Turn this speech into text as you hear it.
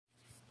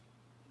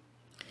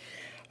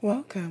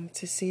Welcome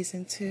to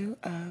Season 2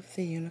 of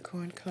the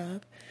Unicorn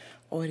Club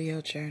Audio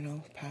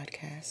Journal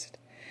Podcast.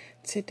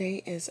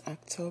 Today is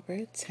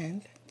October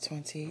 10th,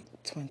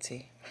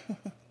 2020.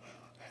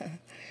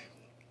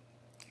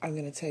 I'm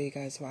going to tell you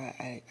guys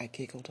why I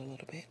giggled a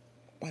little bit.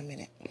 1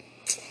 minute.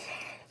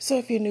 So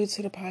if you're new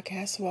to the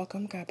podcast,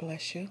 welcome. God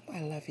bless you. I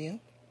love you.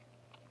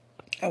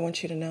 I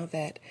want you to know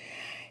that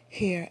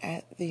here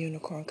at the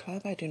Unicorn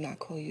Club, I do not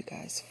call you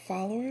guys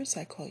followers.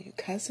 I call you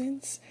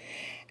cousins,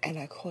 and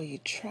I call you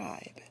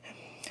tribe.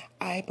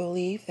 I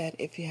believe that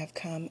if you have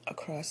come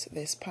across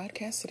this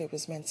podcast, that it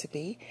was meant to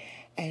be,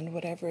 and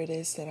whatever it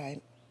is that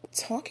I'm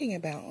talking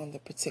about on the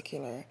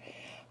particular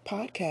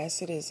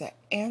podcast, it is an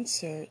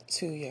answer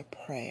to your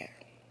prayer.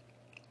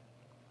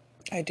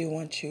 I do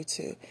want you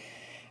to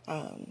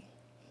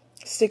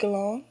stick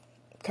along,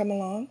 come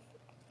along,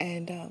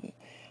 and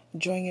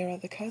join your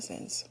other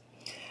cousins.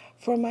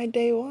 For my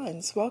day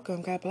ones,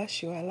 welcome. God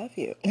bless you. I love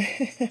you.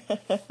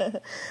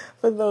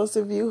 For those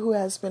of you who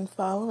has been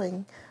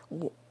following,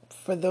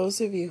 for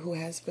those of you who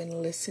has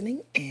been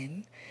listening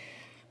in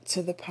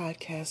to the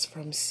podcast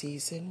from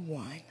season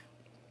 1,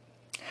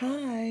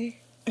 hi.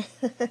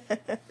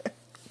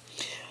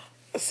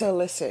 So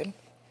listen,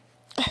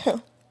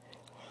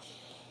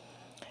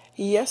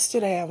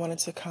 yesterday I wanted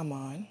to come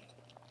on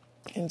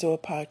and do a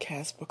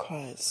podcast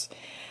because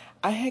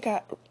I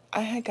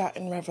had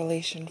gotten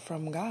revelation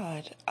from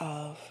God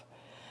of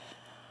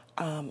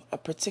a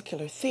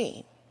particular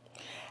theme,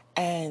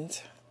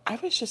 and I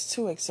was just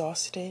too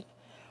exhausted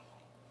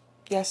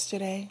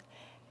yesterday,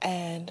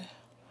 and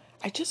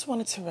I just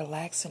wanted to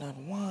relax and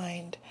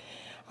unwind.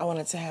 I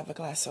wanted to have a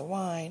glass of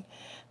wine,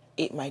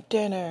 eat my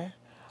dinner,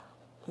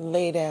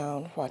 lay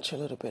down, watch a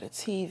little bit of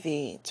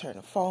TV, turn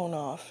the phone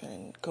off,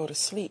 and go to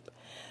sleep.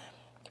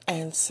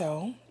 And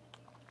so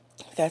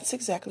that's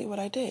exactly what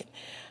I did.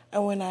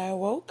 And when I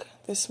awoke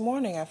this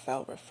morning, I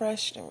felt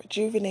refreshed and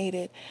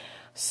rejuvenated.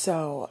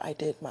 So I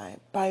did my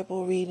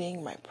Bible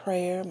reading, my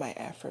prayer, my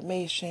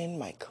affirmation,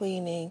 my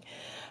cleaning,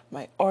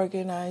 my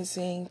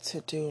organizing,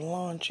 to do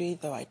laundry,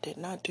 though I did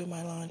not do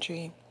my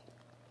laundry.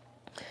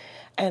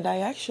 And I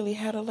actually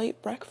had a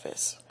late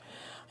breakfast.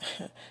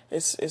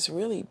 It's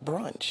really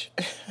brunch.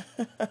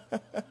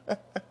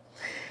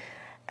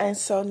 And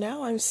so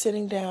now I'm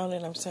sitting down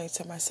and I'm saying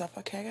to myself,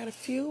 okay, I got a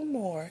few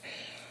more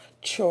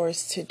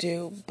chores to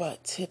do,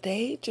 but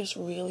today just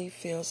really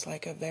feels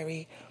like a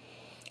very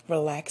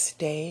relaxed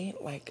day,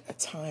 like a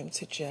time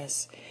to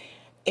just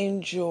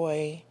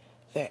enjoy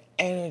the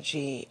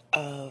energy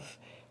of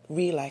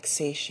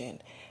relaxation.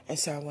 And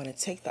so I want to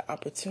take the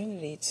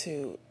opportunity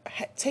to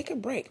take a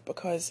break,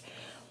 because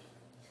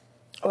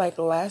like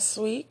this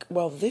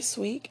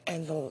week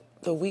and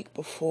the week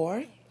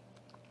before,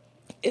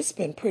 it's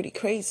been pretty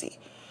crazy.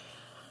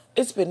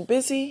 It's been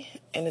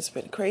busy and it's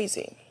been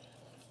crazy.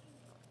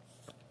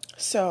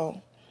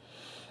 So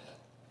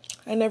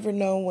I never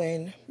know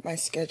when my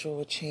schedule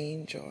will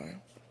change, or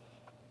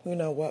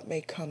what may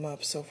come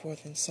up, so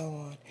forth and so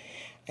on.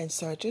 And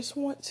so I just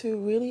want to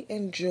really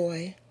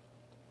enjoy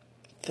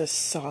the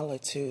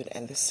solitude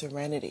and the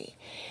serenity.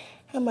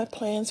 And my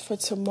plans for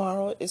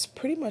tomorrow is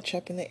pretty much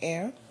up in the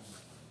air.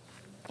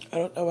 I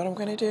don't know what I'm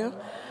going to do,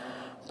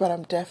 but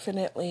I'm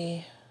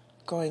definitely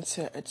going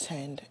to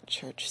attend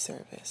church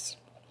service.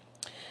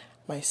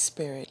 My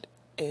spirit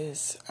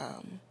is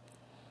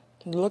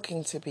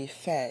looking to be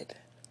fed,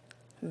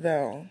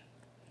 though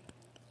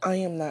I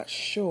am not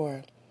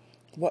sure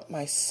what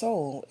my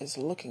soul is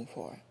looking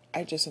for.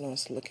 I just know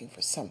it's looking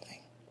for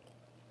something.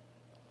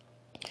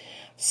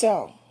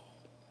 So,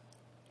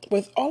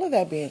 with all of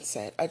that being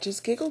said, I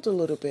just giggled a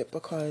little bit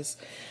because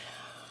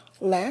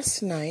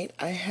last night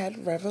I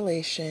had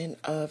revelation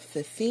of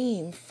the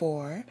theme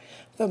for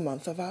the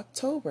month of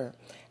October,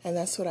 and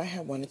that's what I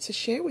had wanted to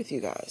share with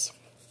you guys.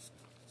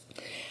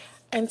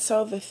 And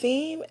so the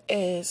theme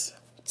is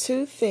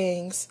 2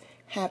 things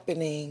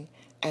happening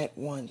at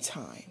one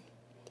time.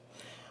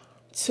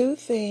 2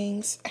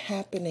 things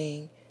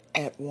happening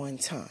at one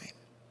time.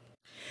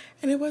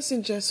 And it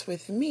wasn't just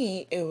with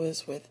me, it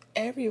was with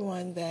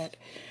everyone that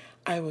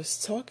I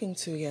was talking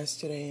to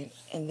yesterday,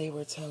 and they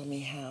were telling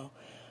me how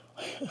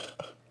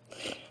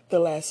the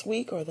last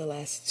week or the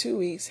last 2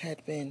 weeks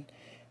had been,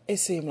 it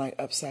seemed like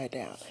upside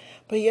down.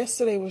 But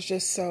yesterday was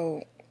just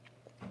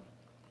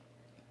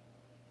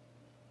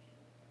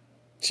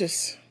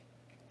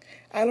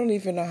I don't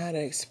even know how to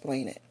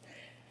explain it.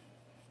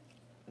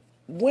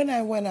 When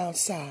I went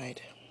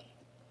outside,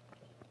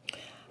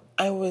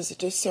 I was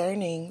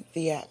discerning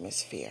the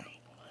atmosphere,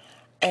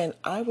 and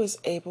I was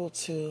able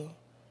to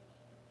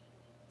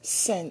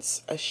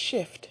sense a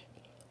shift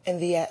in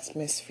the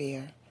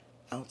atmosphere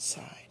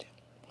outside.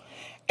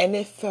 And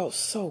it felt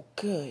so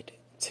good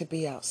to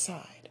be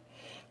outside.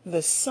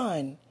 The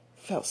sun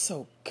felt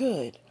so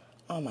good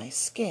on my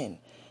skin.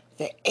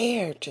 The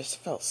air just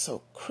felt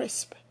so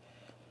crisp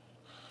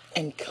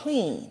and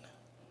clean.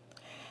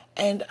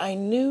 And I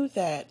now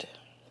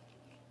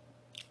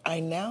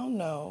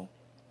know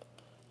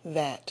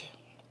that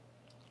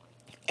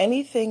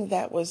anything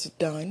that was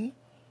done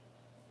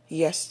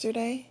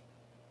yesterday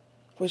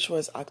which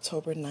was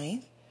October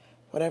 9th,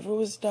 whatever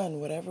was done,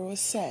 whatever was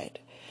said,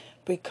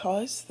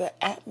 because the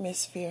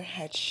atmosphere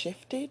had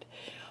shifted,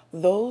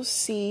 those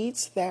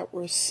seeds that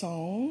were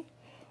sown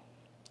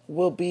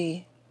will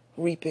be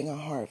reaping a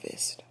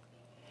harvest.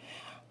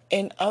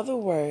 In other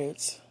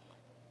words,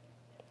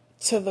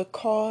 to the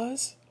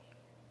cause,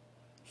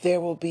 there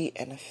will be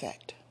an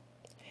effect.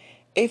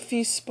 If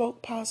you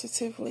spoke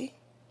positively,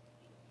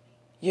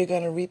 you're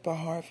going to reap a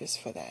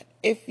harvest for that.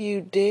 If you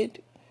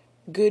did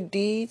good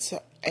deeds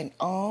and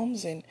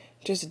alms and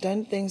just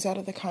done things out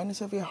of the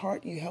kindness of your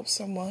heart, you help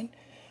someone,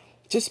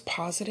 just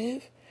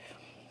positive,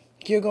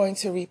 you're going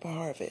to reap a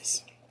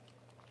harvest.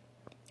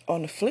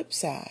 On the flip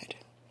side,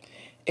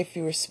 if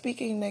you were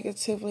speaking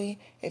negatively,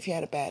 if you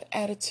had a bad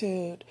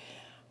attitude,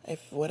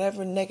 if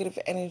whatever negative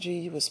energy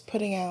you was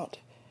putting out,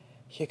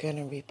 you're going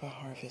to reap a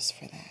harvest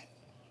for that.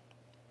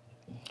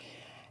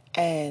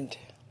 And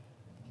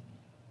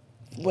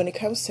when it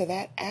comes to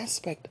that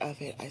aspect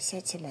of it, I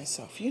said to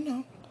myself,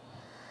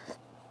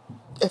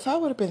 if I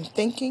would have been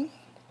thinking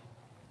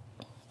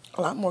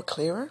a lot more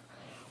clearer,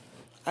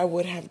 I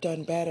would have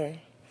done better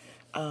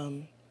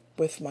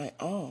with my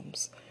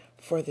alms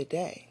for the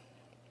day.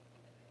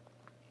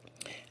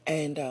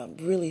 And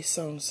really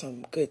sown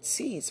some good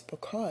seeds,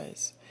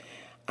 because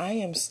I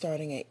am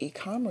starting an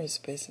e-commerce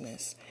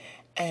business,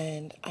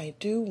 and I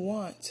do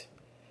want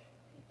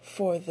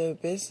for the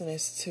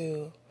business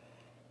to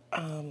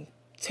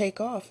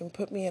take off and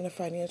put me in a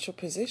financial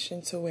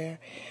position to where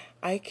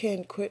I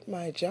can quit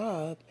my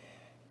job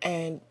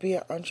and be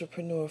an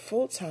entrepreneur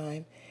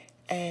full-time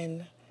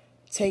and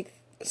take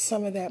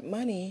some of that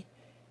money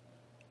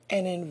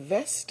and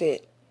invest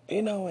it,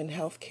 in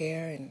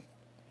healthcare and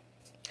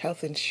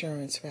health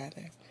insurance,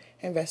 rather.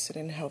 Invested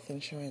in health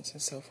insurance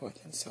and so forth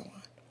and so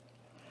on.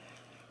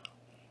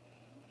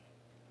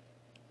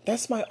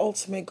 That's my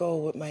ultimate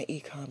goal with my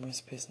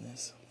e-commerce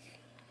business.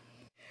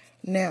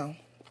 Now,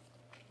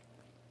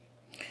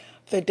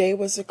 the day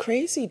was a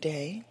crazy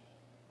day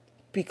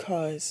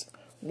because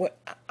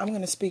I'm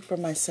going to speak for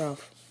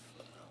myself.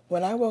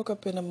 When I woke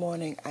up in the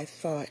morning, I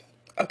thought,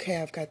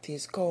 okay, I've got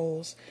these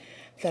goals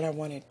that I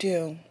want to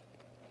do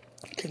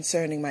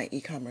concerning my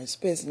e-commerce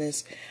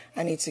business.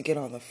 I need to get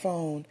on the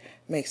phone,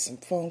 make some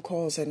phone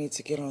calls. I need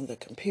to get on the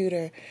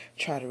computer,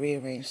 try to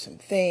rearrange some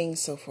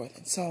things, so forth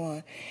and so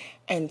on.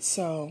 And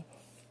so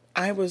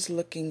I was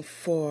looking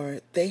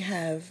for,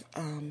 there's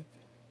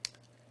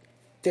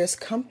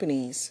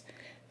companies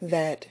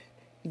that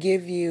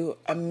give you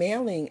a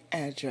mailing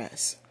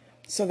address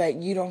so that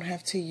you don't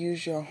have to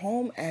use your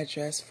home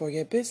address for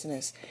your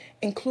business,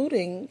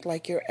 including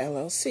like your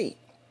LLC.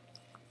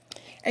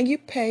 And you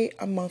pay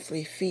a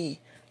monthly fee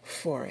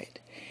for it.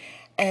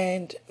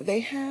 And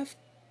they have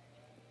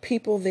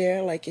people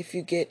there, like if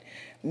you get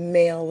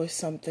mail or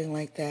something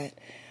like that,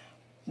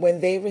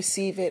 when they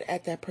receive it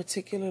at that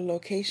particular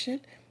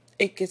location,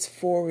 it gets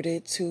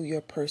forwarded to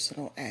your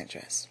personal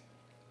address.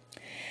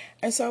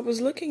 And so I was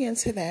looking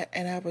into that,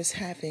 and I was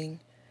having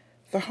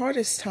the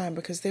hardest time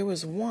because there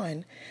was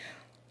one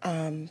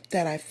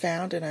that I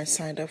found and I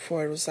signed up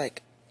for. It was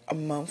like a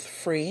month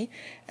free,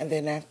 and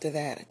then after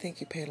that I think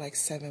you pay like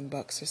 $7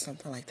 or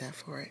something like that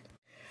for it.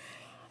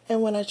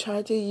 And when I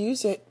tried to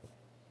use it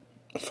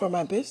for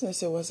my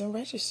business, it wasn't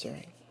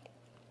registering.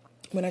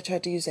 When I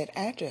tried to use that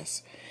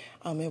address,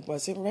 it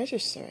wasn't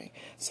registering.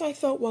 So I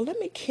thought, well, let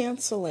me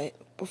cancel it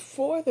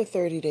before the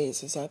 30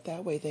 days is up.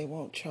 That way they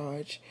won't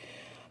charge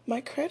my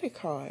credit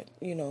card,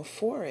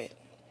 for it.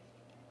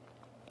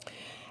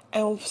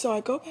 And so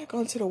I go back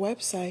onto the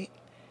website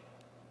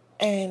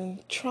and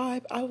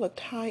I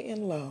looked high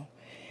and low,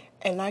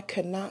 and I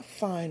could not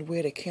find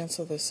where to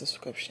cancel the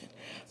subscription.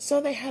 So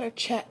they had a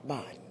chat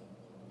bot.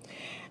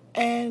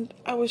 And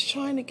I was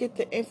trying to get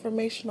the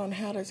information on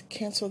how to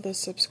cancel the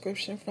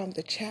subscription from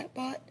the chat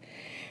bot,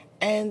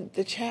 and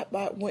the chat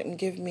bot wouldn't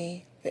give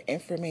me the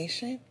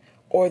information,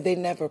 or they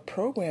never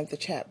programmed the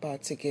chat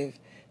bot to give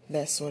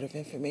that sort of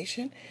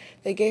information.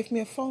 They gave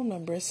me a phone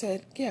number and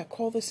said, yeah,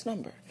 call this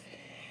number.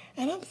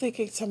 And I'm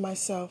thinking to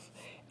myself,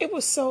 it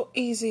was so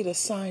easy to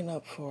sign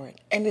up for it,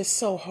 and it's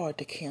so hard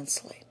to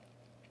cancel it.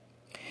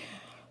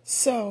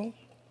 So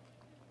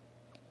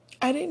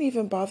I didn't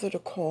even bother to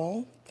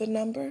call the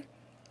number.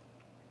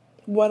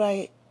 What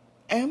I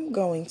am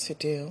going to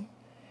do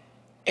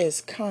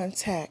is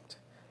contact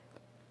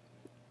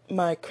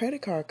my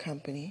credit card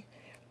company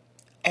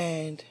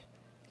and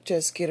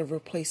just get a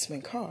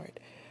replacement card.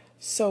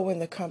 So when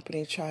the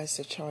company tries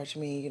to charge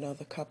me,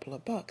 the couple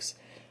of bucks,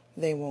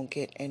 they won't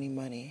get any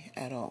money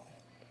at all.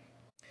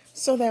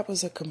 So that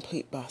was a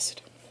complete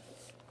bust.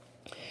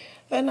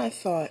 Then I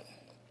thought,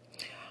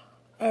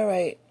 all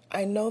right,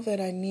 I know that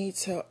I need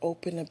to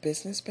open a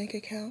business bank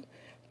account,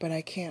 but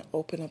I can't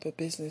open up a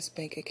business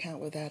bank account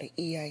without an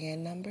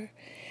EIN number.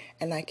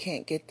 And I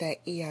can't get that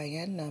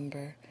EIN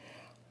number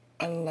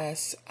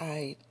unless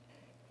I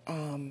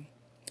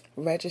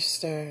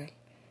register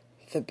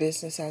the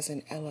business as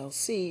an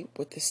LLC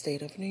with the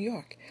state of New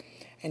York.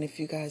 And if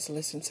you guys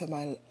listen to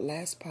my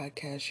last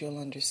podcast, you'll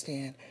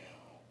understand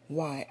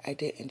why I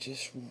didn't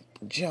just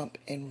jump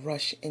and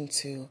rush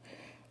into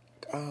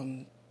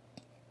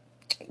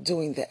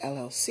doing the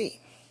LLC.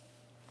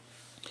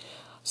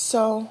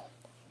 So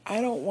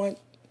I don't want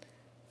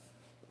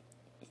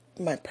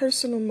my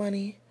personal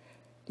money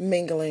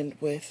mingling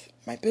with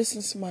my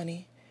business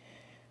money,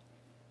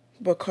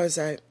 because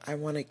I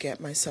want to get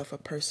myself a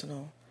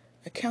personal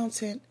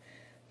accountant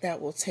that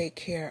will take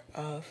care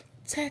of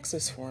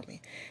taxes for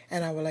me.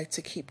 And I would like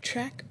to keep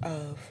track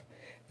of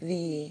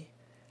the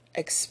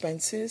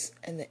expenses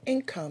and the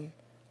income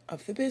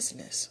of the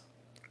business,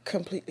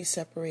 completely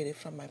separated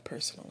from my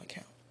personal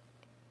account.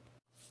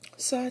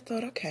 So I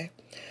thought, okay,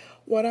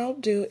 what I'll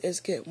do is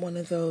get one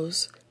of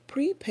those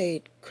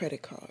prepaid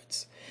credit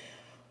cards.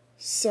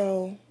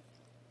 So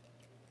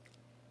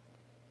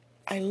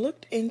I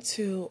looked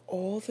into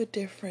all the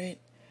different,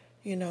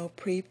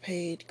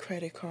 prepaid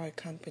credit card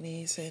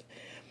companies, and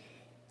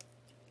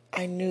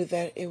I knew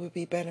that it would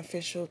be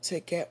beneficial to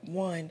get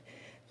one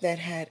that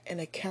had an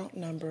account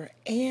number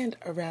and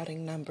a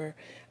routing number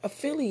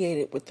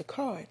affiliated with the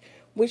card,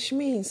 which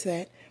means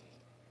that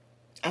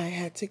I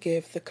had to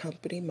give the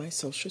company my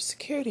social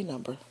security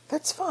number.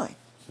 That's fine.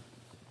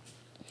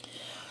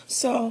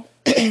 So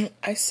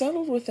I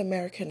settled with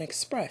American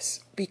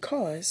Express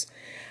because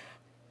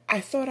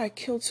I thought I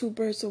killed two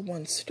birds with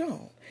one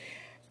stone.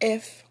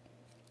 If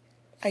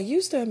I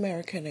use the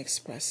American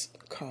Express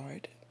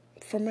card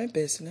for my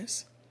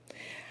business,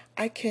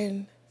 I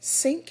can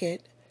sync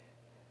it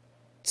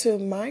to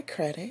my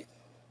credit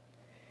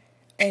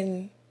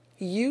and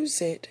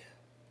use it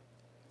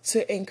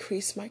to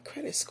increase my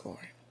credit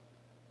score.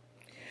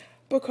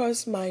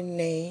 Because my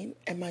name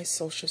and my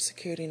social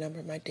security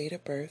number, my date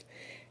of birth,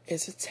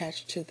 is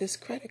attached to this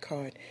credit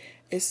card.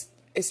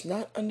 It's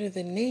not under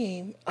the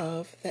name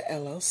of the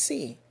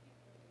LLC.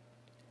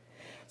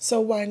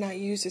 So why not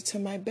use it to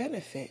my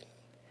benefit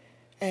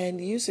and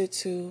use it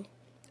to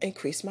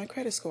increase my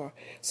credit score?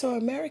 So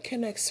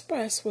American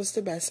Express was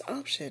the best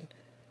option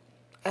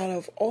out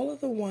of all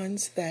of the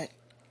ones that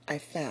I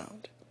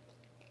found,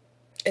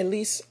 at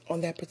least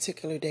on that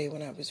particular day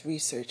when I was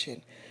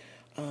researching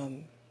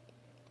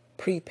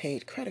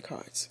prepaid credit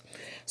cards.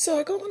 So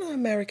I go on the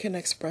American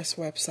Express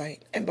website,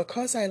 and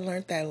because I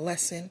learned that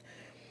lesson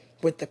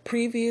with the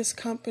previous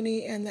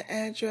company and the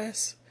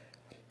address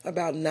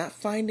about not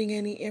finding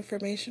any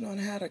information on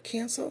how to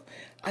cancel,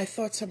 I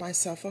thought to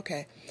myself,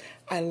 okay,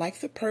 I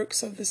like the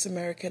perks of this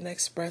American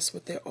Express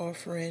with their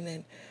offering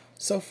and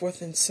so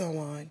forth and so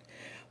on.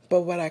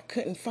 But what I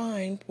couldn't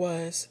find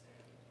was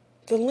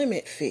the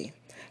limit fee.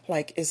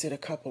 Like, is it a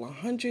couple of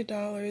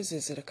 $100?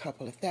 Is it a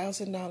couple of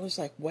 $1,000?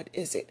 Like, what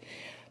is it?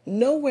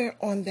 Nowhere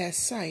on that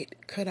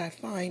site could I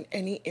find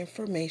any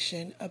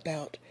information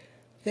about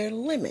their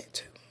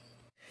limit.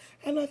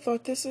 And I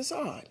thought, this is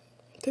odd.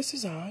 This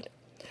is odd.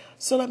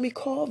 So let me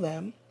call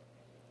them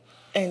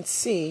and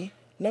see,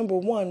 number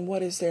one,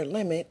 what is their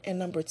limit? And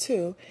number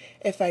two,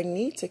 if I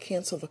need to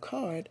cancel the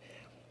card,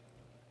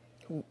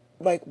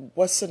 like,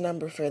 what's the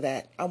number for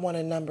that? I want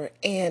a number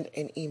and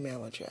an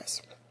email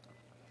address.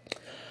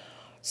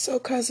 So,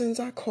 cousins,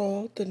 I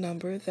called the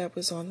number that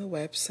was on the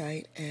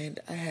website,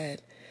 and I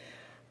had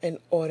an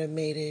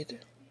automated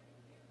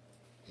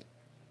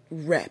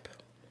rep.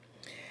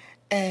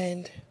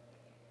 And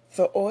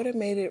the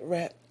automated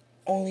rep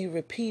only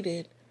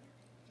repeated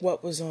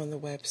what was on the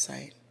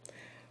website.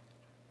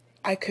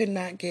 I could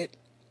not get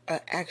an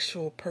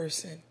actual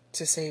person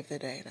to save the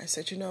day. And I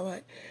said, you know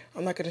what?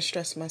 I'm not going to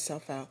stress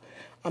myself out.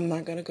 I'm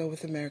not going to go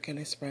with American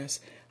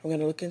Express. I'm going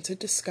to look into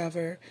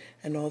Discover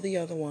and all the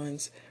other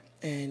ones,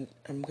 and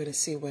I'm going to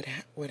see what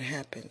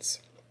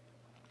happens.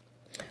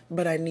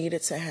 But I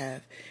needed to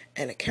have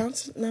an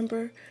account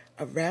number,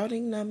 a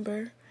routing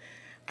number.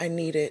 I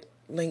need it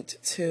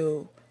linked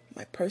to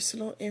my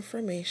personal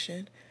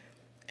information,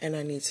 and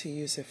I need to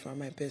use it for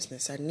my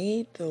business. I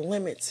need the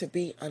limit to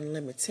be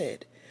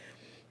unlimited,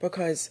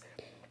 because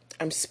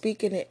I'm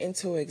speaking it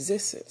into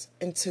existence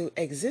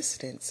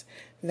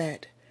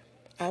that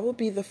I will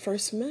be the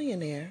first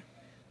millionaire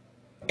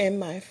in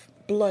my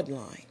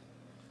bloodline.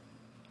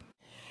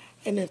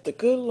 And if the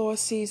good Lord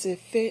sees it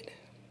fit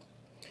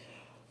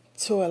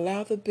to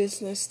allow the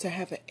business to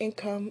have an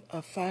income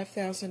of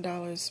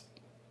 $5,000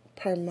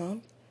 per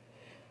month,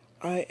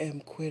 I am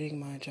quitting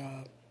my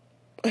job.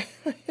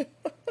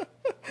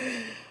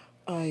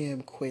 I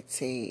am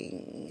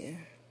quitting.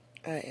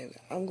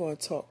 I'm going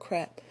to talk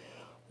crap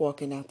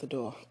walking out the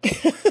door.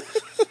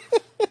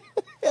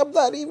 I'm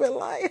not even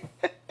lying.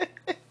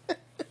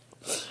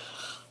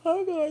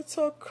 I'm going to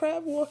talk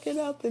crap walking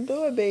out the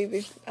door,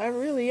 baby. I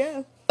really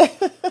am.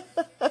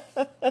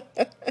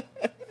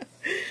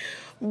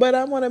 But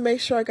I want to make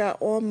sure I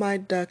got all my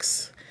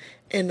ducks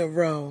in a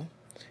row,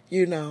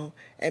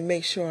 and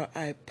make sure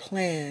I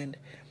planned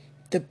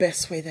the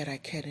best way that I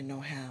can and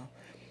know how.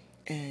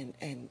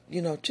 And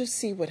just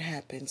see what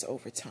happens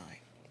over time.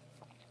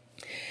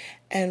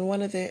 And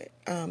one of the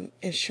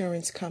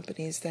insurance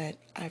companies that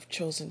I've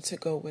chosen to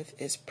go with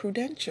is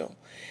Prudential.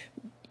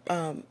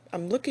 I'm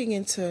looking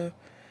into,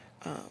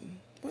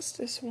 what's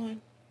this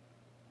one?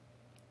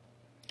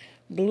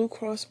 Blue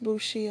Cross Blue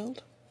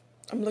Shield.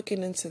 I'm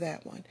looking into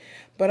that one.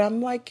 But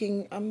I'm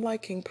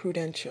liking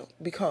Prudential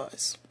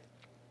because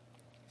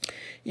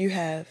you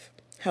have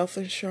health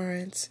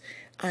insurance,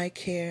 eye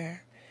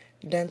care,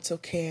 dental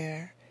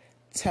care,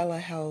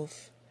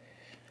 telehealth,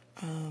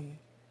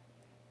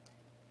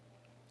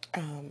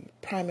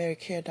 primary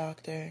care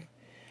doctor.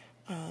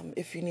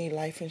 If you need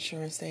life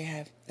insurance, they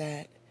have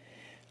that.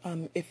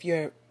 If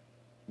your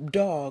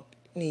dog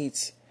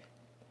needs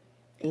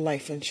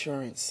life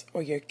insurance,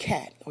 or your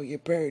cat or your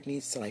bird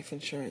needs life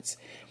insurance,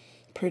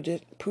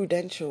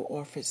 Prudential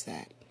offers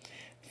that.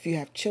 If you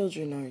have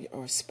children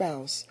or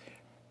spouse,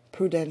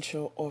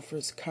 Prudential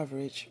offers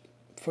coverage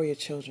for your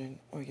children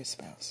or your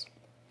spouse.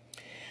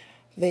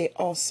 They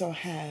also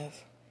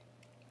have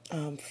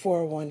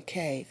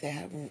 401k. They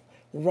have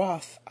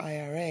Roth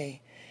IRA.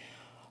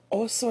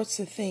 All sorts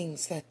of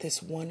things that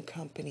this one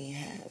company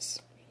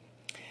has.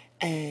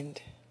 And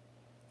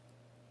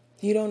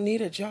you don't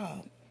need a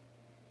job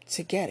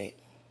to get it.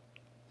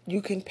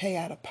 You can pay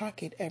out of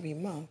pocket every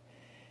month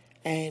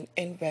and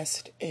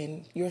invest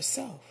in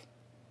yourself.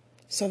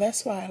 So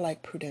that's why I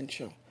like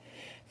Prudential.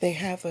 They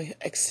have an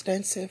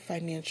extensive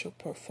financial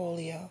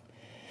portfolio.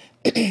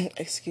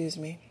 Excuse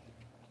me.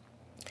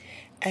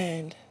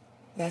 And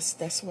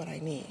that's what I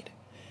need.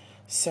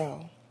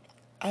 So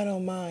I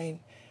don't mind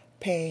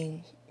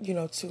paying,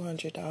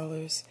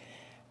 $200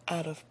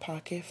 out of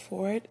pocket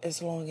for it,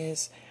 as long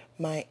as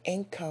my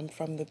income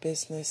from the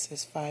business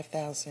is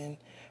 $5,000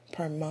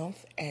 per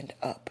month and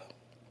up.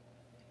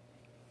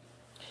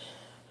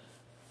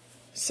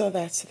 So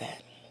that's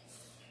that.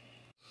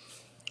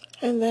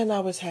 And then I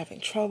was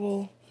having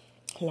trouble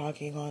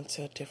logging on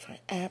to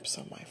different apps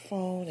on my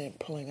phone and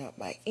pulling out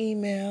my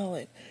email,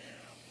 and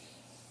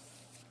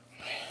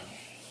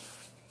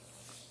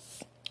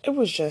it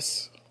was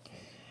just,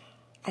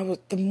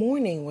 the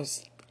morning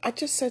was, I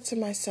just said to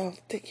myself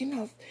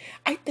that,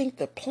 I think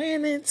the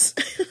planets,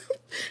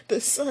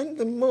 the sun,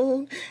 the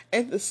moon,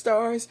 and the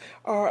stars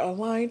are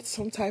aligned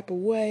some type of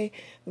way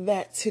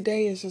that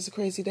today is just a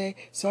crazy day.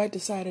 So I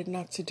decided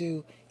not to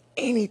do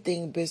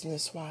anything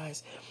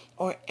business-wise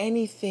or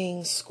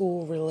anything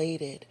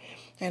school-related.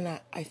 And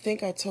I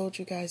think I told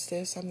you guys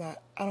this. I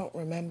don't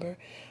remember.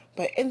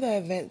 But in the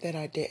event that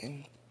I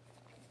didn't,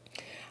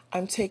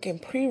 I'm taking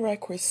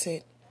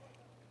prerequisite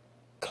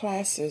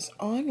classes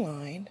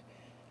online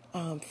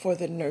for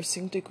the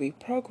nursing degree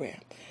program.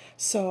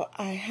 So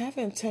I have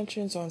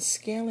intentions on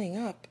scaling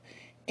up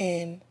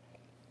in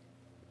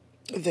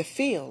the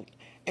field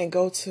and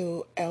go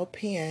to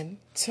LPN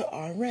to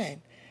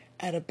RN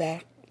at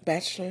a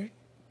bachelor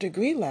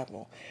degree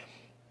level.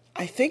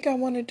 I think I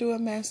want to do a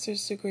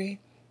master's degree.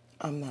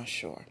 I'm not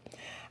sure.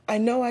 I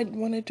know I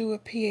want to do a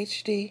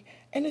PhD,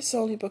 and it's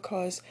only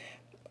because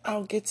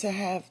I'll get to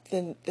have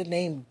the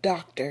name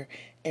doctor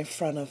in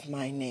front of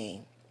my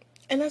name.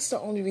 And that's the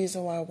only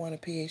reason why I want a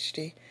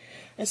PhD.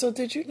 And so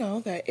did you know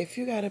that if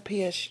you got a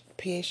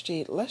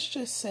PhD, let's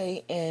just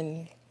say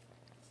in,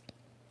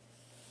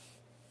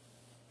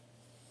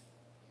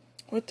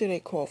 what do they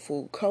call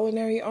food?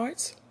 Culinary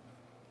arts?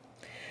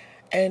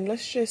 And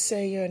let's just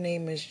say your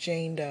name is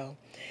Jane Doe,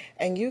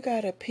 and you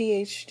got a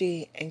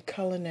PhD in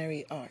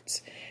culinary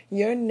arts.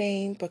 Your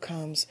name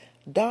becomes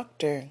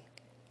Dr.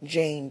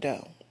 Jane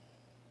Doe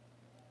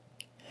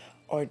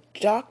or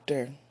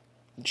Dr.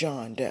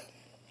 John Doe.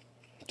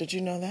 Did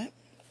you know that?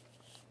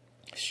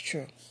 It's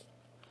true.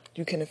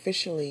 You can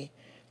officially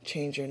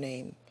change your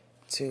name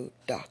to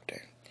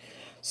doctor.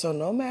 So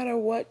no matter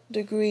what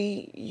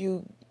degree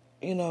you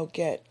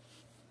get,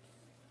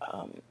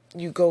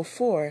 you go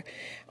for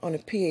on a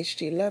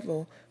PhD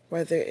level,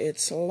 whether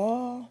it's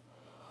law,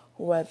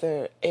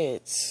 whether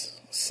it's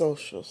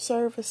social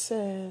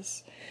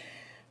services,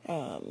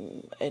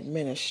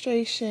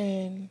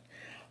 administration,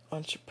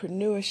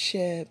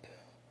 entrepreneurship,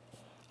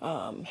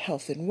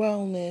 health and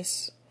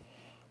wellness,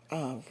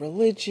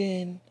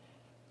 religion,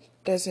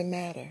 doesn't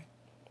matter.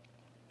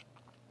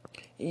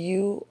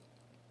 You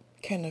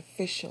can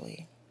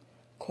officially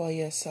call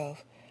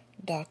yourself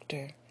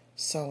Dr.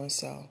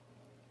 So-and-so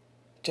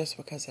just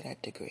because of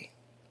that degree.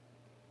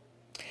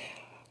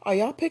 Are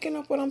y'all picking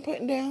up what I'm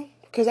putting down?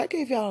 Because I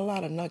gave y'all a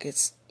lot of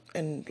nuggets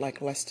in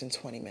like less than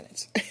 20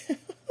 minutes.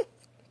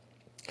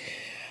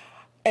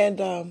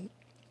 And I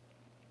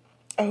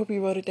hope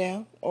you wrote it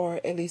down, or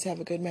at least have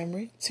a good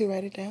memory to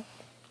write it down.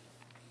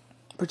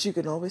 But you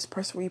can always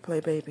press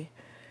replay, baby,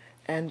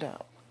 and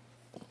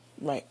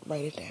write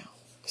it down.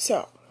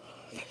 So,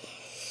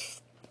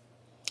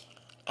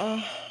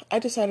 I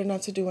decided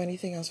not to do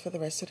anything else for the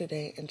rest of the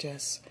day and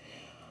just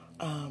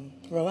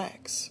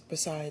relax.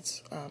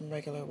 Besides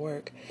regular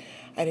work,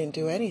 I didn't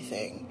do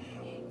anything.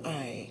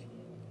 I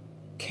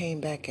came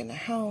back in the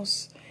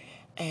house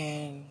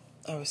and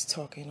I was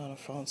talking on the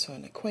phone to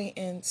an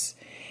acquaintance,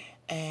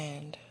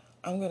 and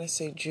I'm going to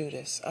say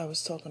Judas. I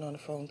was talking on the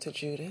phone to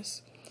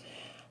Judas,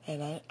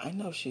 and I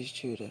know she's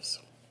Judas.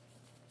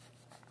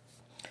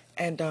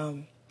 And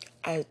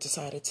I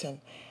decided to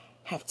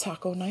have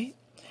taco night,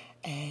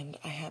 and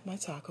I had my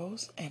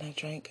tacos, and I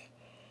drank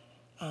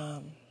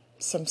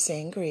some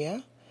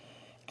sangria,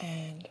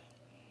 and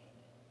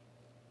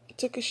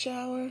took a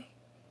shower,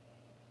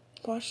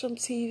 watched some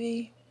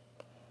TV,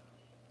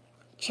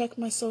 checked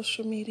my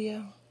social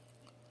media,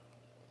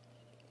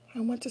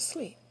 and went to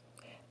sleep.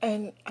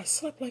 And I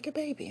slept like a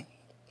baby.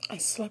 I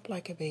slept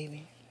like a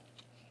baby.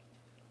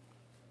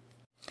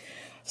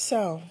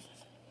 So,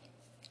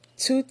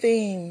 2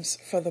 themes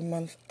for the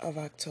month of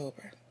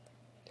October.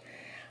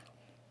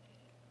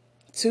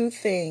 2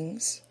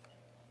 things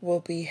will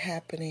be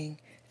happening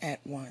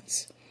at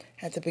once.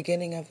 At the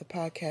beginning of the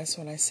podcast,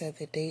 when I said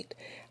the date,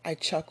 I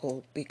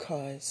chuckled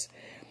because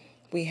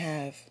we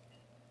have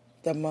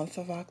the month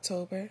of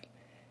October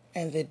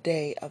and the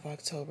day of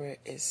October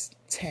is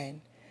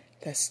 10.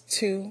 That's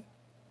 2.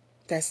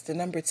 That's the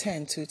number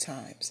 10 2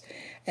 times.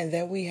 And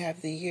then we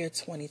have the year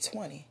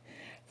 2020.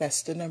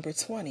 That's the number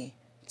 20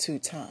 2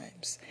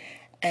 times.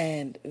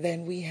 And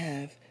then we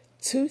have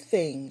 2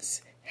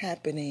 things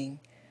happening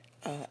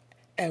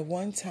at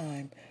one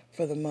time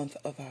for the month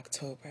of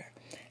October.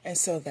 And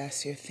so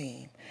that's your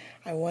theme.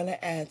 I want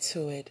to add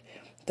to it,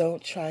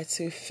 don't try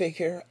to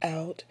figure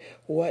out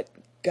what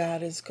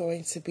God is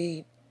going to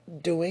be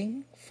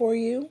doing for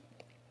you.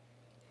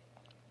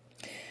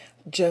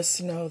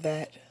 Just know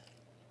that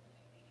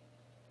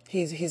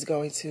he's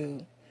going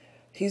to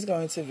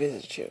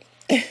visit you.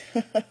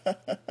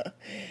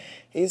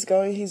 He's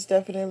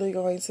definitely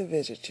going to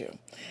visit you.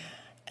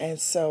 And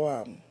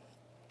so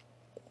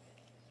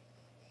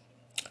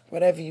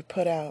whatever you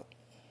put out,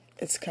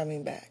 it's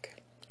coming back.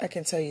 I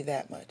can tell you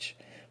that much.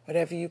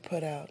 Whatever you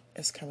put out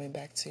is coming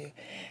back to you.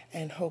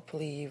 And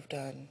hopefully you've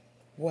done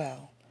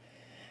well.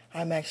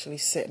 I'm actually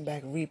sitting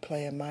back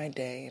replaying my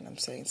day and I'm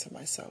saying to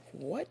myself,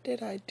 what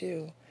did I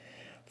do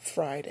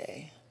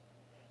Friday?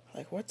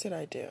 Like, what did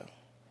I do?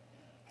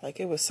 Like,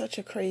 it was such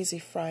a crazy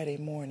Friday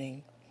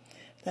morning.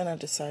 Then I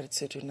decided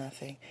to do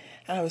nothing.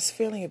 And I was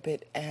feeling a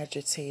bit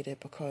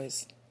agitated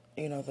because,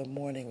 the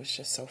morning was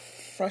just so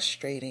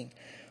frustrating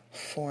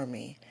for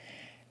me.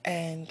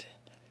 And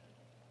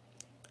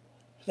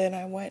then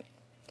I went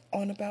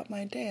on about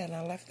my day and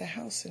I left the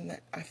house and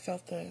I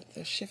felt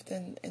the shift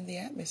in the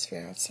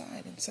atmosphere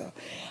outside. And so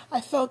I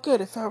felt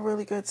good. It felt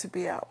really good to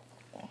be out.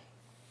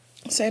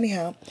 So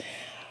anyhow,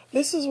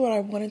 this is what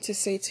I wanted to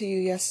say to you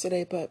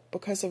yesterday, but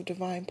because of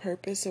divine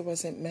purpose, it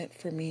wasn't meant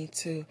for me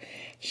to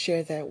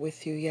share that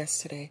with you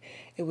yesterday.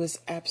 It was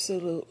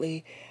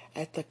absolutely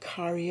at the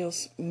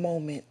Kairos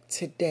moment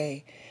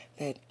today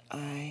that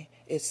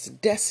it's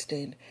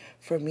destined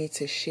for me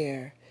to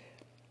share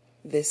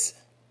this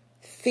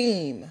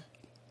theme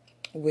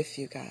with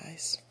you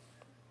guys.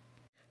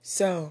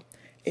 So,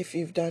 if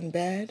you've done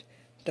bad,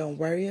 don't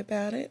worry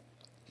about it.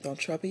 Don't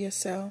trouble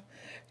yourself.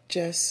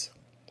 Just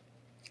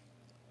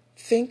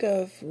think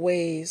of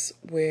ways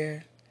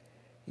where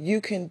you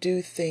can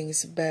do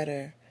things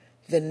better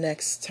the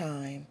next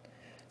time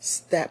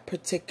that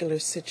particular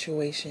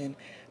situation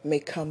may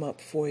come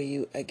up for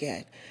you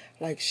again.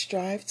 Like,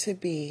 strive to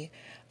be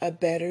a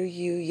better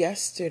you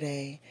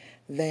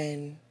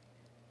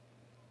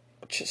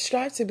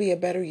strive to be a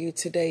better you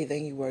today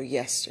than you were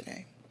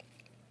yesterday.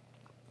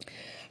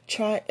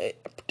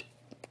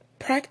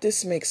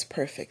 Practice makes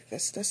perfect.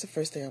 That's the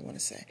first thing I want to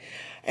say.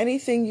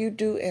 Anything you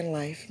do in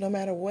life, no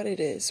matter what it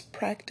is,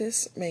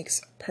 practice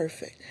makes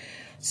perfect.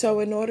 So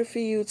in order for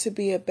you to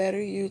be a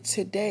better you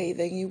today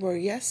than you were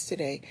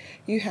yesterday,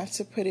 you have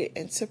to put it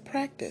into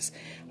practice.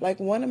 Like,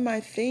 one of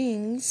my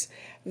things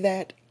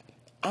that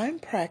I'm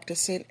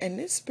practicing, and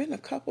it's been a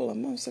couple of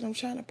months that I'm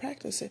trying to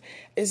practice it,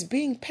 is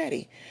being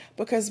petty.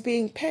 Because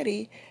being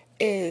petty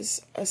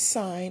is a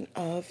sign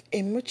of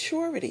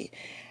immaturity.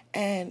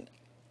 And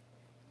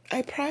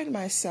I pride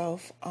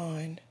myself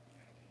on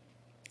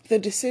the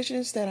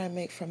decisions that I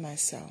make for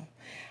myself.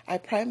 I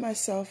pride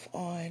myself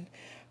on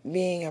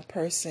being a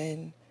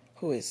person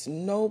who is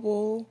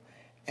noble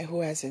and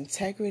who has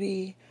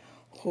integrity,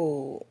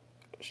 who,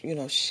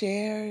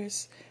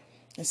 shares,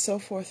 and so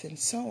forth and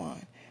so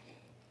on.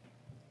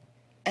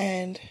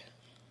 And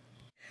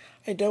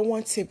I don't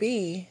want to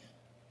be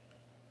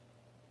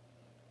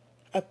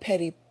a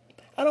petty.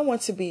 I'm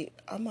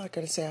not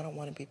going to say I don't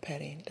want to be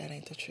petty. That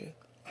ain't the truth.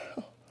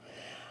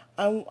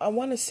 I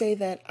want to say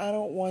that I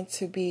don't want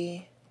to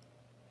be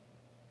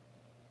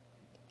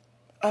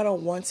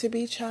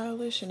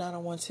childish, and I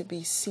don't want to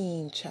be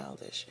seen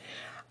childish.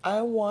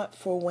 I want,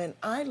 for when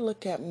I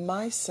look at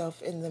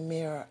myself in the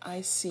mirror,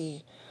 I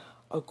see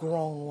a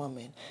grown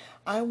woman.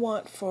 I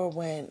want, for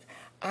when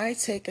I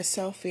take a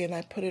selfie and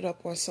I put it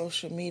up on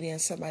social media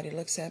and somebody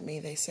looks at me,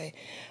 they say,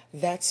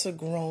 that's a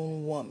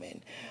grown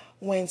woman.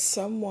 When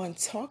someone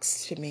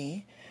talks to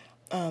me,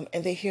 and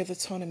they hear the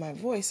tone in my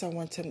voice, I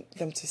want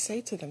them to say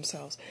to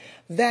themselves,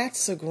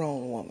 that's a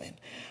grown woman.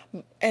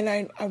 And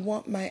I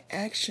want my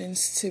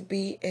actions to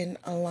be in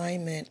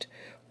alignment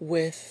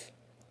with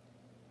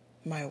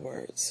my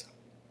words.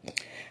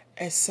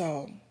 And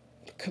so,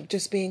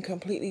 just being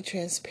completely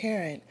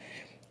transparent,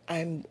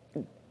 I'm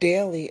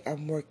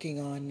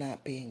working on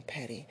not being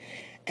petty.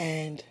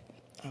 And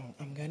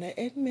I'm going to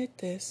admit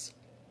this.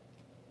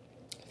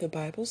 The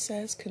Bible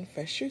says,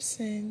 confess your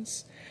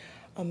sins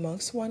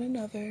amongst one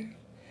another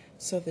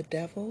so the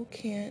devil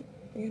can't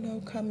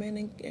come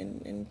in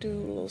and do a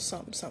little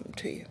something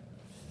to you.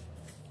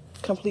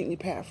 Completely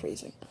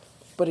paraphrasing,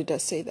 but it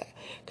does say that.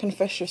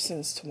 Confess your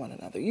sins to one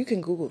another. You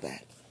can Google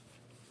that.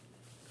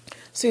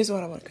 So here's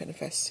what I want to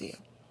confess to you.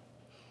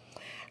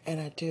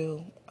 And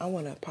I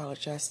want to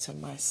apologize to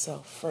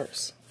myself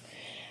first.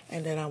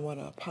 And then I want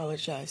to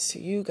apologize to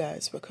you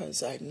guys,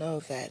 because I know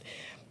that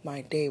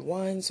my day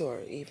ones,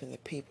 or even the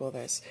people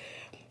that's,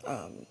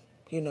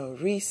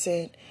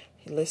 recent,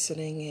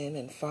 listening in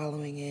and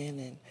following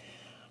in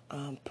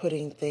and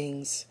putting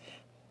things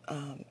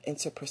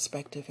into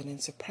perspective and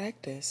into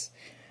practice,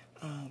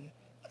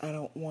 I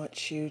don't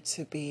want you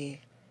to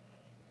be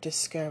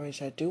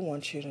discouraged. I do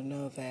want you to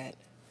know that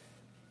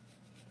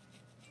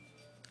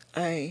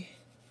I'm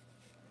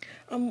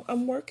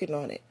working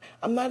on it.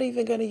 I'm not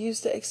even going to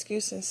use the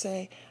excuse and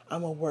say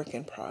I'm a work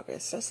in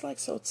progress. That's like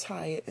so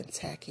tired and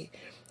tacky.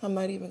 I'm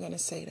not even going to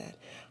say that.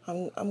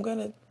 I'm going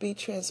to be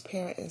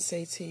transparent and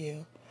say to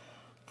you,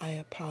 I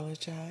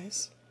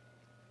apologize,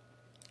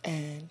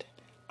 and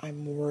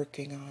I'm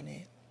working on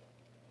it.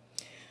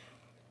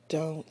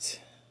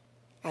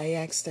 I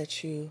ask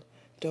that you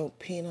don't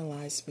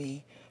penalize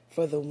me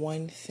for the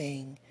one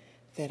thing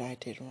that I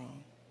did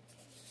wrong.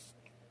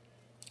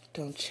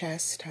 Don't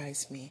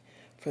chastise me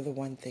for the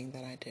one thing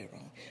that I did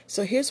wrong.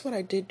 So here's what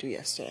I did do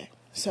yesterday.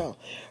 So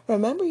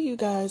remember, you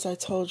guys, I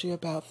told you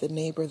about the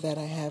neighbor that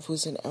I have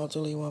who's an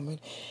elderly woman,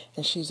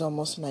 and she's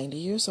almost 90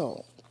 years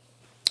old.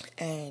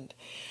 And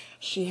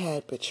she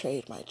had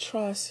betrayed my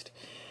trust.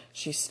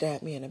 She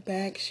stabbed me in the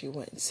back. She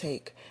wouldn't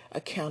take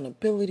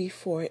accountability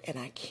for it. And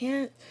I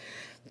can't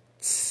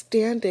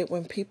stand it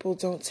when people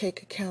don't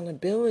take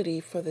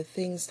accountability for the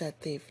things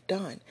that they've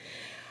done.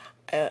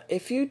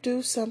 If you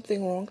do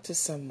something wrong to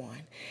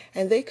someone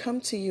and they come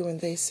to you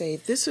and they say,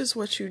 this is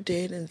what you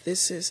did and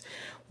this is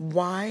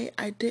why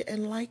I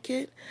didn't like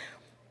it,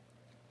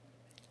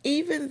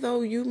 even though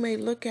you may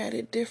look at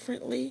it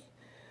differently,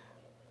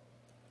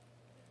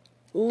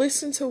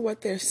 listen to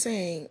what they're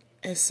saying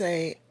and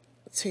say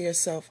to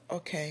yourself,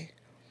 okay,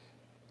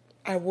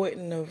 I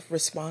wouldn't have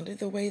responded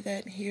the way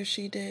that he or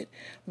she did,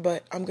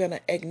 but I'm going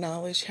to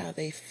acknowledge how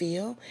they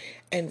feel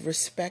and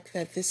respect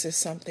that this is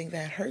something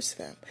that hurts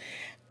them.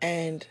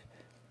 And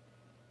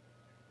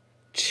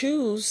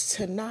choose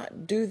to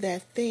not do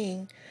that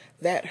thing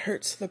that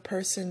hurts the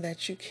person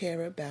that you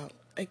care about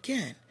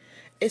again.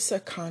 It's a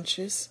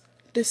conscious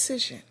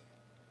decision.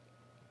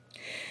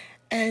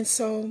 And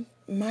so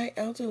my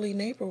elderly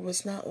neighbor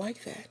was not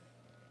like that.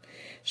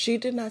 She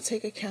did not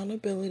take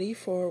accountability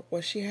for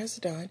what she has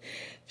done.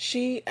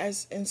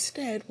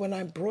 Instead, when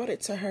I brought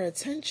it to her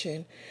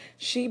attention,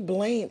 she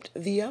blamed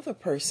the other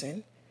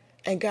person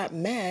and got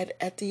mad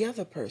at the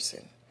other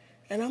person.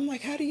 And I'm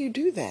like, how do you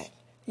do that?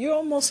 You're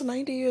almost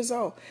 90 years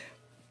old.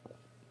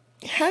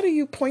 How do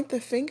you point the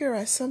finger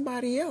at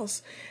somebody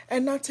else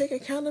and not take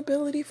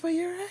accountability for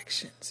your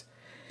actions?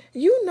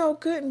 You know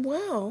good and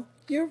well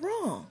you're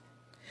wrong.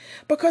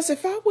 Because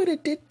if I would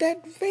have did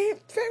that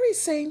very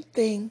same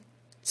thing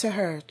to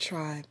her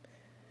tribe,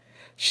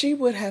 she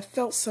would have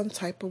felt some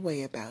type of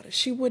way about it.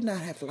 She would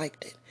not have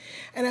liked it.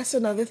 And that's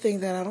another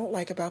thing that I don't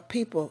like about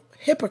people,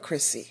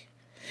 hypocrisy.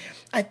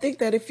 I think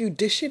that if you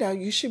dish it out,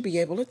 you should be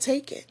able to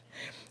take it.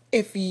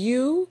 If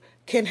you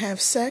can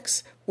have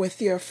sex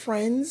with your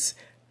friend's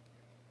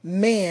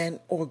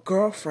man or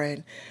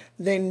girlfriend,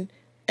 then,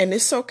 and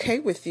it's okay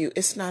with you,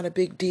 it's not a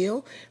big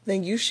deal,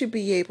 then you should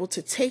be able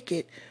to take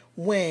it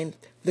when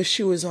the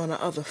shoe is on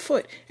the other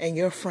foot and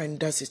your friend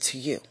does it to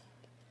you.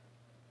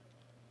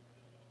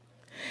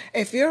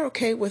 If you're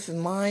okay with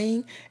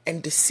lying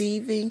and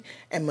deceiving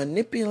and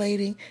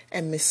manipulating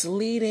and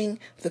misleading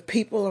the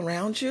people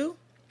around you,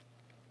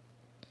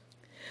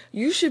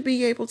 you should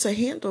be able to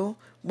handle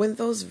when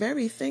those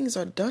very things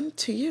are done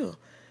to you.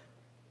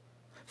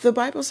 The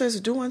Bible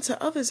says, do unto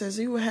others as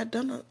you had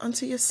done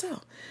unto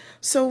yourself.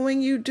 So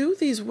when you do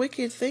these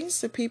wicked things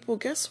to people,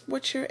 guess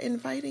what you're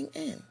inviting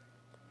in?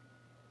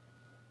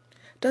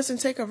 Doesn't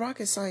take a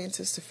rocket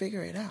scientist to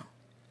figure it out.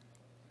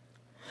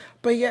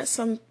 But yet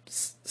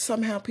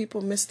somehow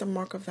people miss the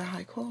mark of the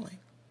high calling.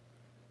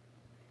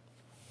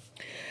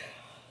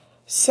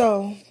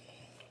 So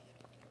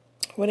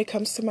when it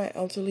comes to my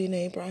elderly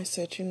neighbor, I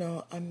said,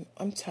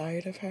 I'm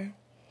tired of her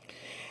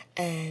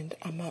and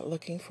I'm not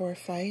looking for a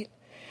fight.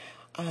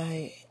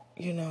 I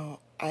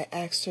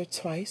asked her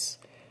twice,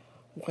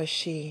 was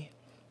she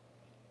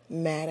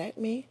mad at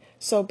me?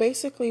 So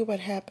basically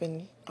what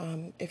happened,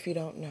 if you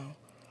don't know,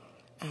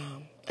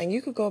 and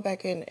you could go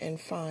back in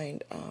and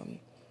find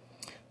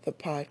the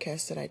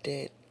podcast that I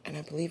did, and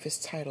I believe it's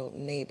titled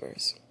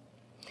Neighbors.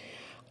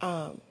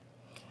 I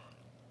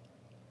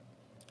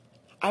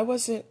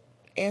wasn't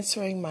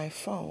answering my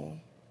phone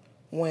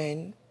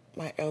when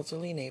my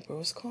elderly neighbor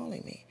was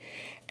calling me.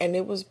 And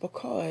it was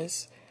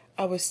because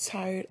I was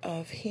tired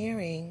of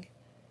hearing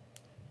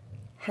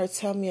her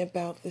tell me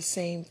about the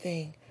same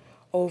thing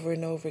over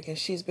and over again.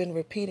 She's been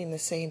repeating the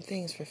same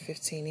things for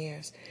 15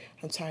 years.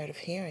 I'm tired of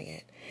hearing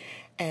it.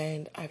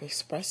 And I've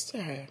expressed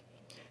to her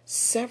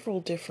several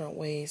different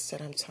ways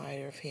that I'm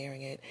tired of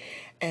hearing it.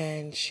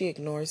 And she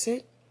ignores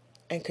it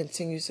and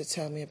continues to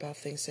tell me about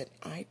things that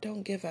I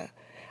don't give a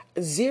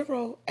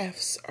zero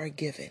F's are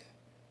given.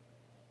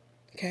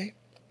 Okay?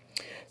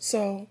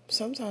 So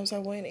sometimes I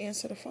wouldn't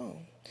answer the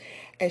phone.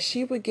 And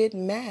she would get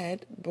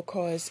mad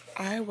because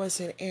I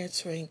wasn't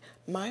answering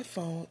my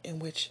phone, in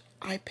which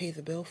I pay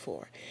the bill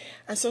for.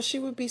 And so she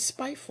would be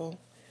spiteful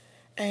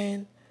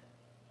and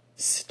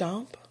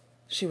stomp.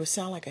 She would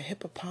sound like a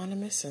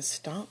hippopotamus and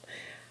stomp.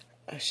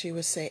 She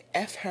would say,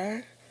 F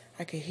her.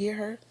 I could hear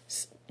her,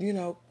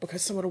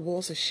 because some of the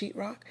walls are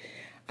sheetrock.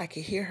 I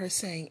could hear her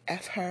saying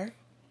F her.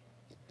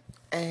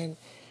 And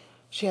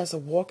she has a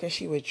walker.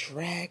 She would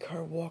drag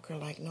her walker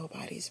like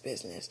nobody's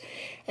business.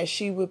 And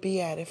she would be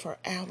at it for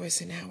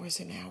hours and hours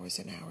and hours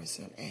and hours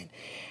on end.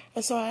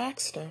 And so I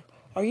asked her,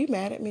 are you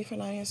mad at me for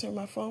not answering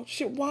my phone?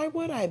 Why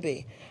would I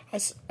be?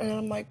 And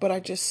I'm like, but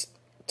I just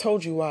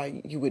told you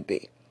why you would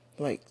be.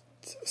 Like,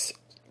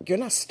 you're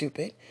not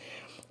stupid.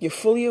 You're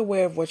fully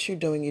aware of what you're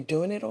doing. You're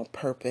doing it on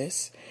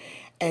purpose.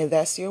 And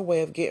that's your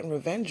way of getting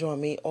revenge on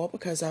me, all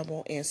because I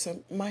won't answer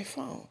my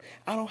phone.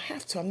 I don't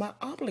have to. I'm not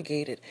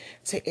obligated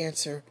to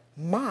answer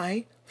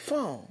my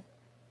phone.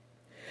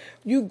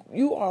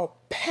 You are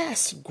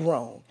past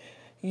grown.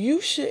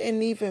 You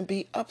shouldn't even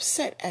be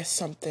upset at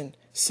something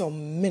so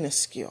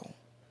minuscule.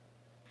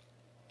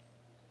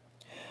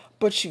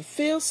 But you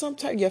feel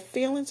sometimes your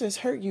feelings has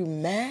hurt you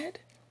mad.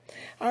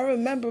 I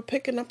remember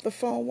picking up the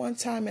phone one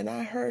time and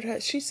I heard her.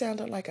 She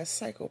sounded like a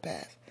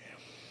psychopath.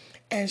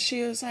 And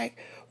she was like,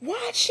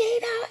 why she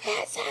don't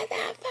answer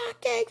the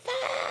fucking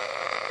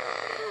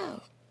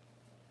phone?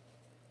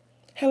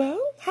 Hello?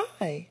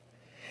 Hi.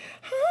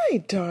 Hi,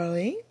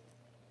 darling.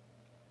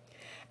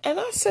 And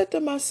I said to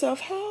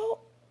myself, how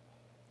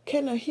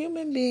can a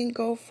human being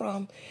go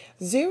from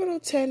 0 to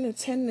 10 to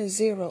 10 to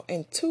 0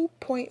 in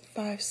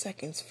 2.5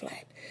 seconds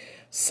flat?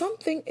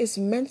 Something is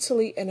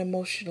mentally and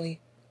emotionally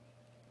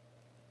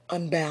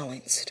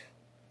unbalanced.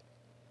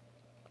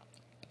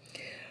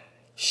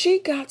 She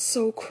got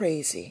so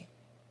crazy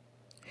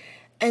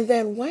and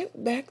then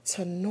went back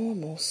to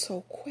normal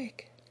so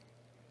quick.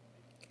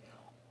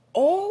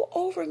 All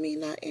over me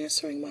not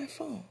answering my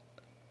phone.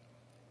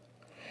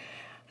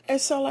 And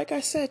so, like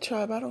I said,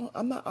 tribe,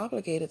 I'm not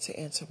obligated to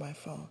answer my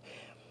phone.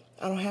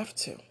 I don't have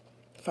to.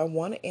 If I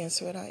want to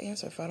answer it, I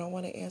answer. If I don't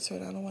want to answer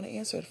it, I don't want to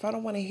answer it. If I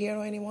don't want to hear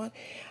anyone,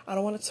 I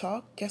don't want to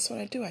talk, guess what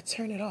I do? I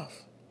turn it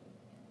off.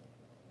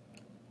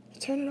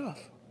 Turn it off.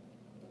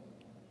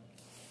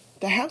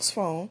 The house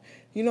phone,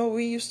 you know what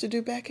we used to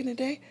do back in the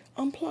day?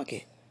 Unplug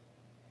it.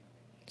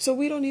 So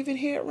we don't even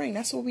hear it ring.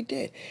 That's what we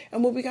did.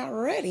 And when we got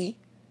ready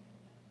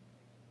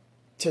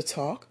to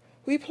talk,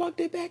 we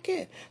plugged it back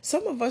in.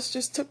 Some of us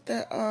just took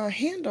the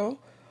handle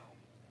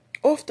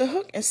off the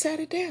hook and sat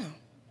it down.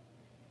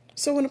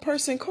 So when a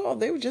person called,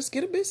 they would just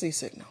get a busy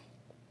signal.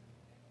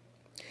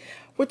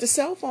 With the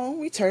cell phone,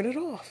 we turn it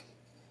off.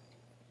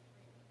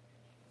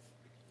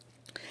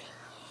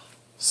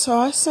 So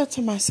I said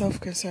to myself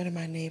concerning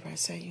my neighbor, I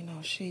said,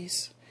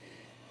 she's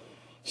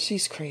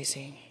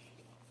crazy.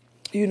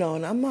 And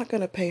I'm not going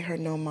to pay her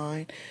no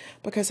mind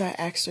because I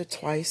asked her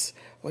twice,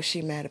 was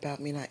she mad about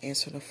me not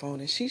answering the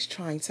phone? And she's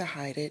trying to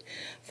hide it,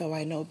 though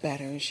I know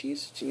better. And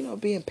she's,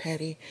 being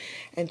petty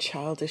and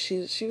childish.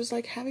 She was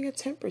like having a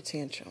temper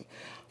tantrum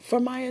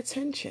for my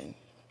attention.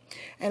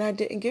 And I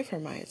didn't give her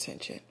my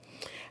attention.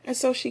 And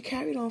so she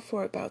carried on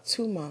for about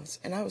 2 months.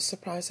 And I was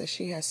surprised that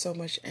she had so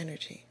much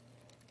energy.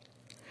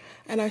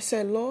 And I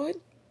said, Lord,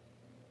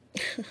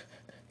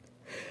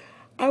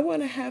 I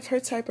want to have her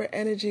type of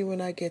energy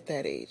when I get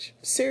that age.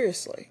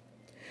 Seriously.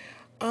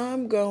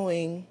 I'm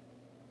going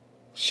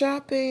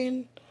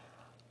shopping.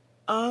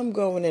 I'm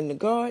going in the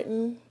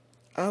garden.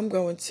 I'm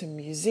going to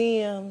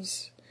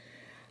museums.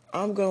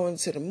 I'm going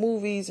to the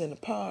movies in the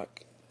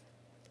park.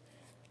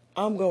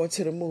 I'm going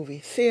to the movie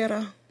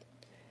theater.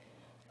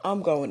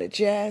 I'm going to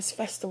jazz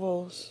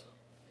festivals.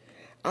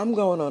 I'm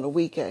going on a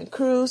weekend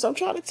cruise. I'm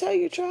trying to tell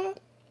you, tribe.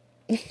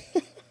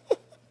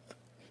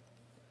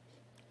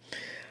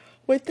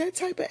 With that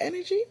type of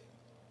energy.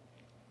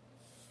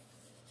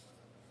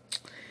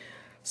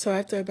 So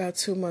after about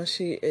 2 months,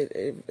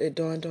 it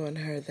dawned on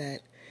her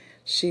that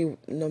she,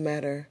 no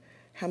matter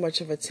how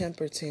much of a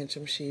temper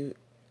tantrum she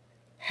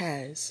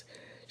has,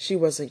 she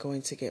wasn't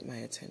going to get my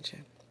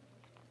attention.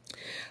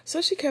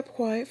 So she kept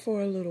quiet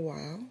for a little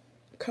while,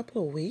 a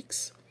couple of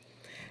weeks,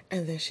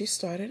 and then she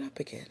started up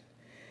again.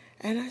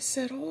 And I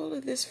said, all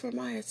of this for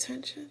my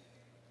attention?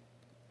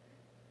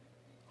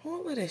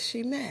 All of this,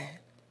 she mad.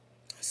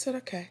 I said,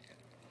 okay.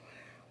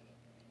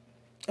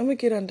 I'm going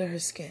to get under her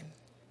skin.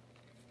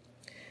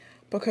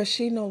 Because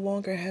she no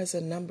longer has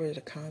a number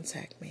to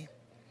contact me.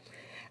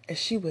 And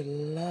she would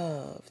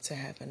love to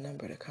have a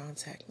number to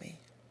contact me.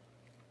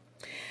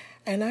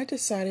 And I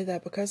decided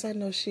that because I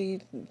know she,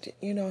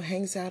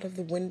 hangs out of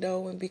the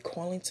window and be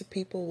calling to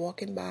people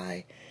walking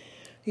by,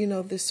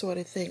 this sort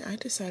of thing. I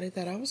decided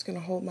that I was going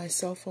to hold my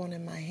cell phone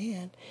in my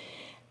hand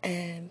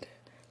and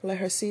let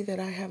her see that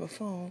I have a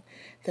phone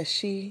that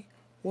she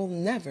will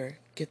never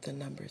get the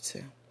number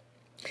to.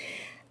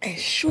 And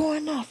sure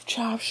enough,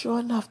 child, sure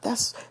enough,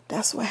 that's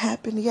what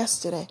happened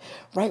yesterday,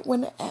 right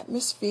when the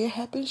atmosphere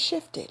had been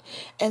shifted.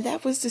 And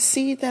that was the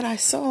seed that I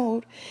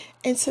sowed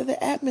into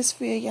the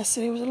atmosphere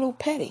yesterday. It was a little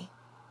petty.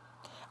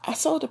 I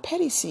sowed a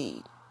petty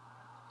seed.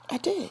 I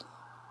did.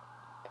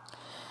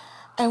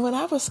 And when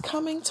I was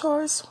coming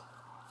towards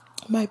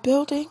my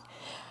building,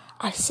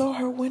 I saw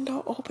her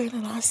window open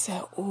and I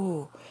said,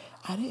 ooh,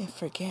 I didn't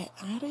forget.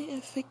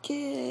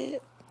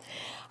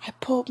 I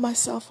pulled my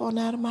cell phone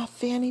out of my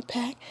fanny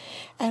pack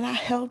and I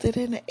held it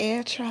in the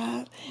air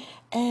trap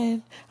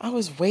and I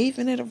was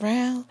waving it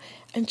around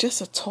and just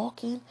a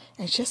talking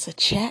and just a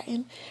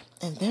chatting.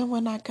 And then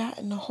when I got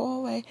in the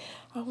hallway,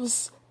 I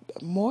was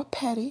more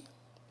petty.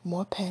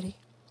 And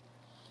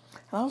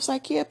I was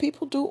like, yeah,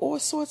 people do all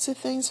sorts of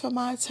things for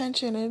my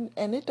attention,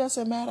 and it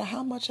doesn't matter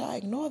how much I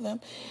ignore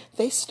them,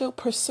 they still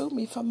pursue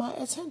me for my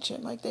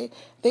attention. Like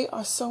they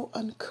are so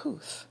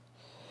uncouth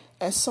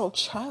and so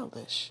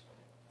childish.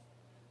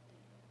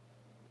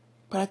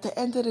 But at the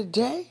end of the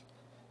day,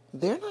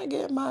 they're not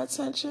getting my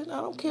attention.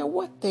 I don't care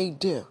what they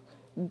do.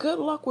 Good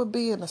luck with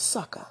being a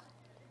sucker.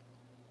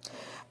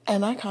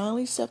 And I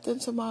kindly stepped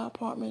into my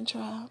apartment,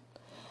 tribe,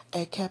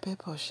 and kept it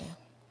pushing.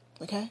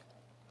 Okay?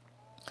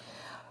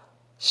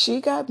 She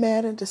got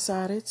mad and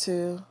decided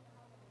to.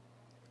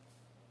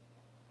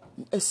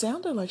 It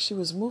sounded like she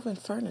was moving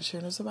furniture,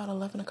 and it was about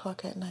 11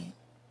 o'clock at night.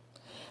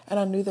 And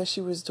I knew that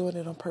she was doing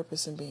it on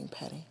purpose and being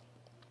petty.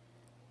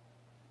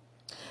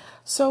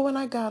 So when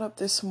I got up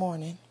this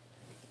morning,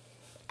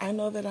 I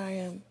know that I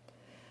am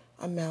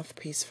a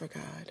mouthpiece for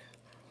God.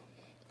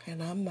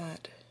 And I'm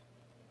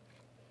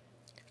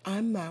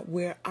not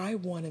where I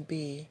want to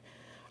be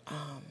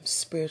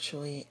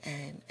spiritually,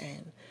 and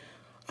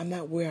I'm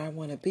not where I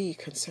want to be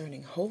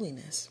concerning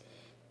holiness.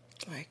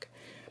 Like,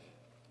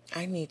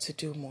 I need to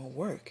do more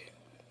work.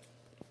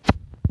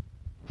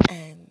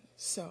 And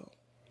so,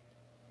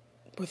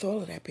 with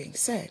all of that being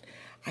said,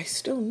 I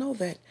still know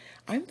that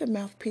I'm the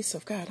mouthpiece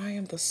of God. I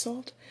am the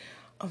salt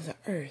of the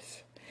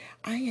earth.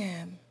 I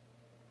am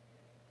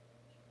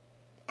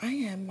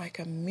like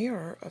a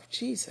mirror of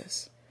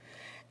Jesus.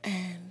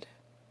 And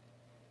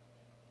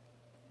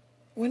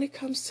when it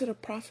comes to the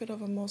prophet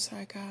of a Most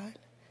High God,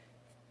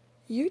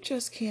 you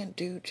just can't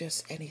do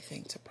just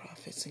anything to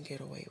prophets and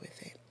get away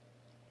with it.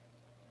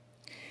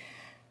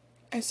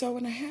 And so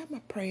when I had my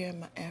prayer and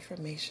my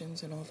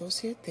affirmations and all those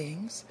here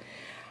things,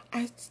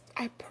 I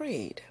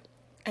prayed.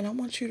 And I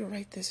want you to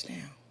write this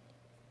down.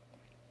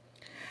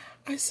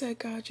 I said,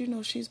 God, you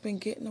know, she's been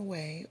getting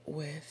away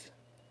with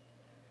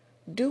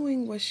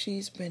doing what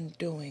she's been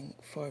doing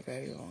for a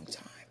very long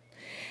time.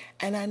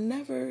 And I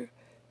never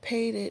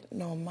paid it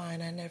no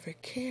mind. I never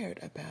cared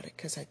about it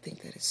because I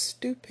think that it's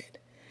stupid.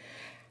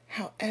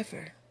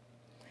 However,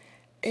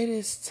 it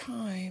is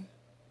time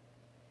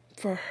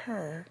for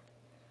her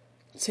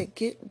to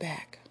get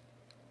back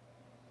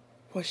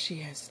what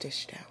she has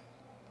dished out.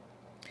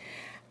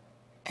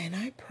 And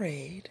I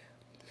prayed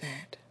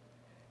that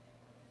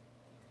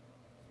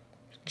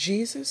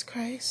Jesus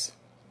Christ,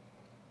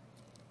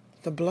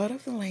 the blood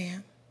of the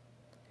Lamb,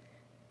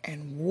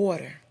 and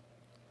water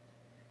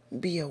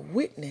be a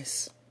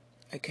witness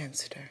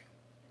against her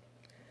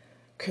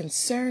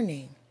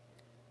concerning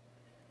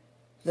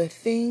the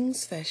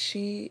things that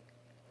she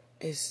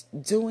is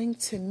doing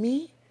to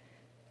me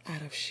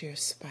out of sheer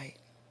spite.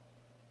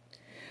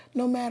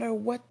 No matter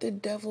what the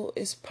devil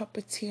is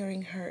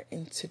puppeteering her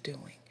into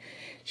doing,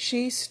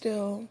 she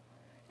still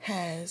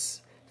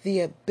has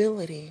the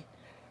ability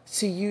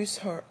to use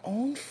her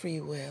own free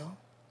will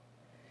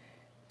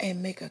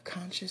and make a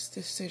conscious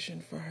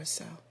decision for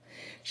herself.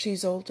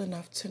 She's old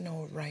enough to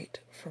know right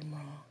from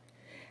wrong,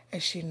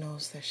 and she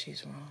knows that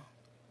she's wrong.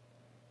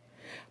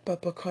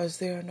 But because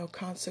there are no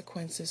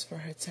consequences for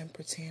her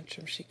temper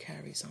tantrum, she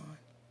carries on.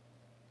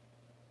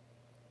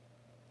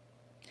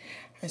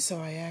 And so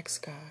I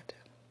ask God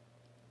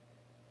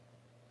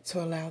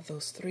to allow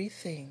those three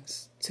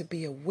things to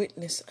be a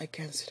witness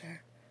against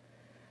her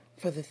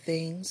for the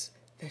things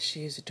that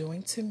she is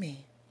doing to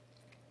me,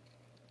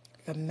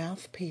 the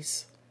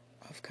mouthpiece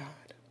of God.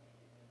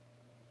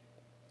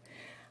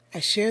 I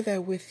share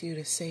that with you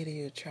to say to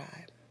your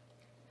tribe,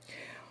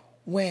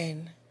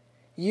 when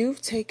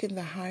you've taken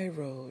the high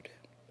road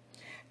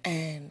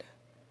and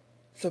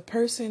the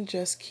person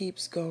just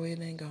keeps going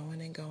and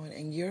going and going,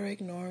 and you're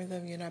ignoring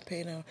them, you're not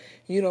paying them,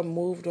 you done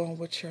moved on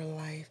with your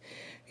life,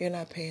 you're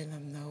not paying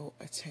them no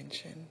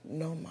attention,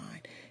 no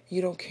mind.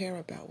 You don't care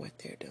about what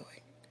they're doing.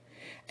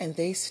 And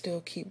they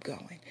still keep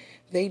going.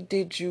 They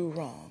did you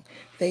wrong.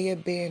 They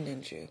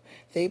abandoned you.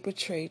 They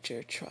betrayed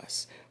your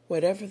trust.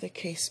 Whatever the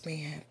case may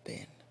have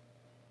been.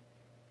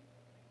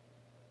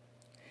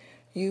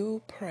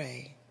 You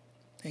pray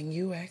and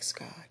you ask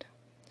God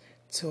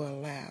to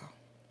allow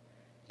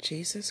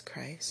Jesus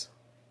Christ.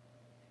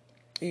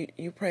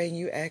 You pray and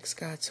you ask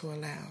God to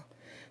allow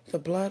the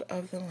blood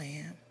of the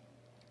Lamb,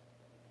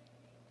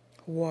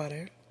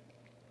 water,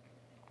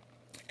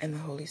 and the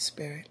Holy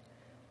Spirit,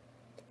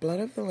 the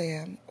blood of the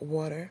Lamb,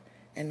 water,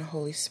 and the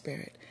Holy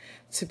Spirit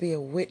to be a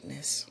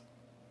witness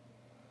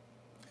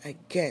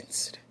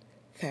against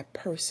that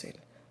person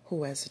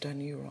who has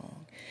done you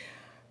wrong.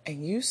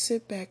 And you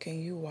sit back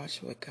and you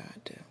watch what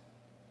God do.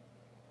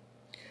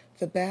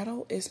 The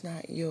battle is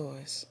not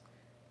yours,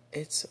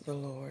 it's the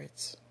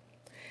Lord's.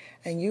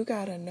 And you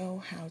got to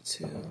know how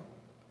to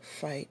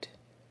fight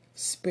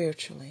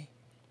spiritually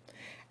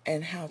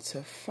and how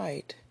to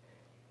fight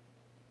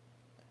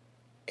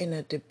in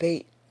a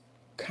debate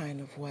kind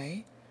of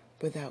way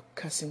without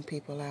cussing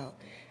people out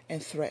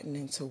and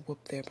threatening to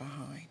whoop their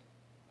behind.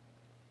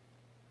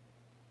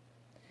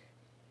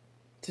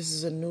 This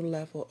is a new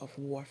level of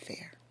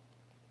warfare.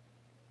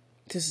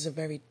 This is a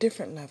very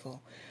different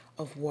level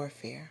of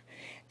warfare.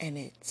 And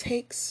it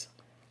takes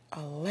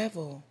a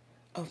level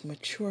of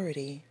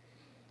maturity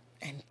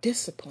and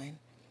discipline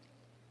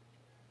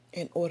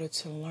in order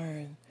to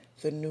learn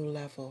the new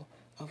level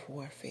of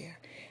warfare.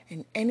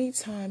 And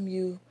anytime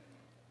you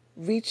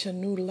reach a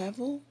new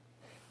level,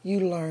 you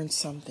learn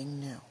something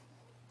new.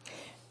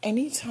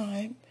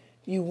 Anytime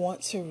you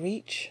want to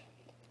reach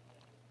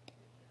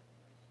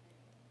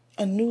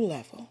a new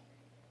level,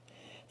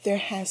 there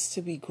has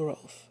to be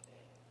growth.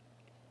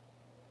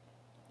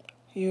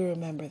 You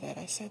remember that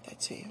I said that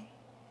to you.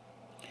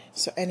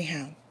 So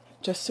anyhow,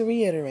 just to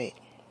reiterate,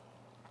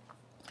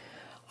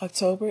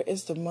 October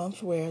is the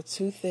month where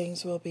two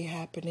things will be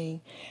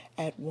happening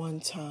at one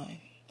time.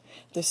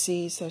 The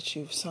seeds that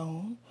you've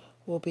sown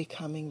will be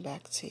coming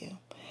back to you.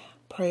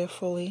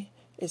 Prayerfully,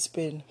 it's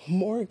been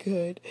more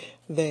good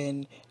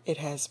than it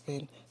has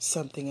been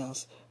something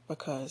else,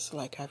 because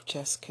like I've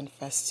just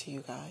confessed to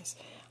you guys,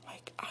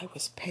 like I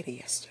was petty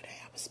yesterday.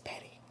 I was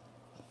petty.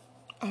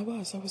 I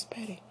was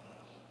petty.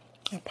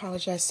 I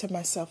apologize to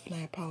myself and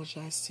I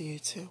apologize to you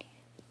too.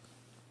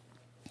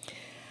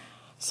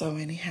 So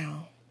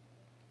anyhow,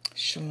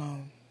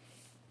 shalom.